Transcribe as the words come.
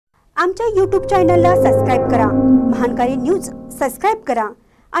आमच्या YouTube चॅनलला subscribe करा। महानकारी न्यूज सबस्क्राइब करा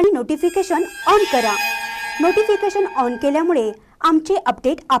आणि नोटिफिकेशन ऑन करा। नोटिफिकेशन ऑन केल्यामुळे आमचे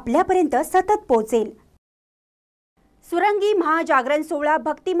अपडेट आपल्यापर्यंत सतत पोहोचेल। सुरंगी महाजागरण सोहळा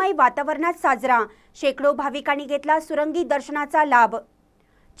भक्तिमय वातावरणात साजरा। शेकडो भाविकांनी घेतला सुरंगी दर्शनाचा लाभ।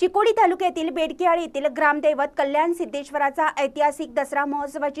 चिकोडी तालुक्यातील बेडकियाळ येथील ग्रामदैवत कल्याण सिद्धेश्वराचा ऐतिहासिक दसरा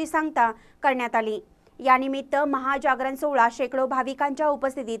महोत्सवाची सांगता करण्यात आली। यानिमित्त महाजागरण सोहळा शेकडो भाविकांच्या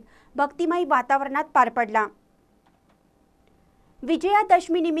उपस्थितीत भक्तिमय वातावरणात पार पडला।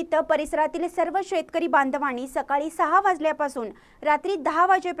 विजयादशमी निमित्त परिसरातील सर्व शेतकरी बांधवांनी सकाळी 6 वाजल्यापासून रात्री 10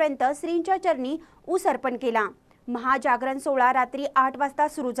 वाजेपर्यंत श्रींच्या चरणी ऊस अर्पण केला। महाजागरण सोहळा रात्री 8 वाजता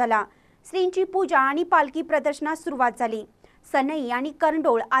सुरू झाला। श्रींची पूजा आणि पालखी प्रदर्शनास सुरुवात झाली। सनई आणि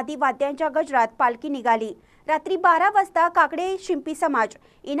करंडोळ आदी वाद्यांच्या गजरात पालखी निघाली। रात्री 12 वाजता काकडे शिंपी समाज,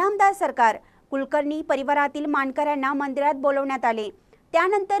 इनामदार सरकार, कुलकर्णी परिवारातील मानकऱ्यांना मंदिरात बोलवण्यात आले।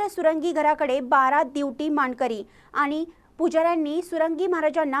 त्यानंतर सुरंगी घराकडे 12 दिवटी मानकरी आणि पुजाऱ्यांनी सुरंगी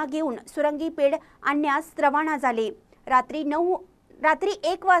महाराजांना घेऊन सुरंगी पेढ आणण्यास रवाना झाले। रात्री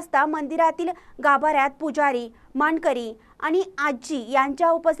 1 वाजता मंदिरातील गाभाऱ्यात पुजारी, मानकरी आणि आजी यांच्या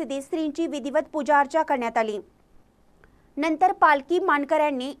उपस्थितीत श्रींची विधिवत पूजा अर्चा करण्यात आली। नंतर पालखी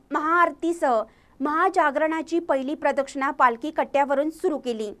मानकऱ्यांनी महाआरतीसह महाजागरणाची पहिली प्रदक्षिणा पालखी कट्ट्यावरून सुरू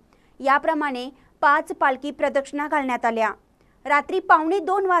केली। याप्रमाणे 5 पालखी प्रदक्षिणा घालण्यात आल्या। रात्री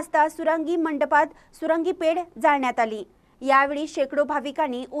 1:45 वाजता सुरंगी मंडपात सुरंगी पेढ जाळण्यात आली। यावेळी शेकडो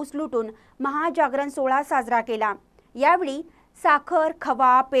भाविकांनी ऊस लुटून महाजागरण सोहळा साजरा केला। यावेळी साखर,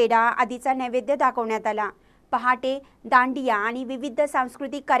 खवा, पेढा आदीचा नैवेद्य दाखवण्यात आला। पहाटे दांडिया आणि विविध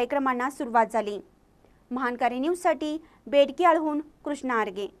सांस्कृतिक कार्यक्रमांना सुरुवात झाली। महानकारी न्यूजसाठी बेडकियाळहून कृष्णा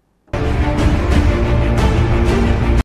आर्गे।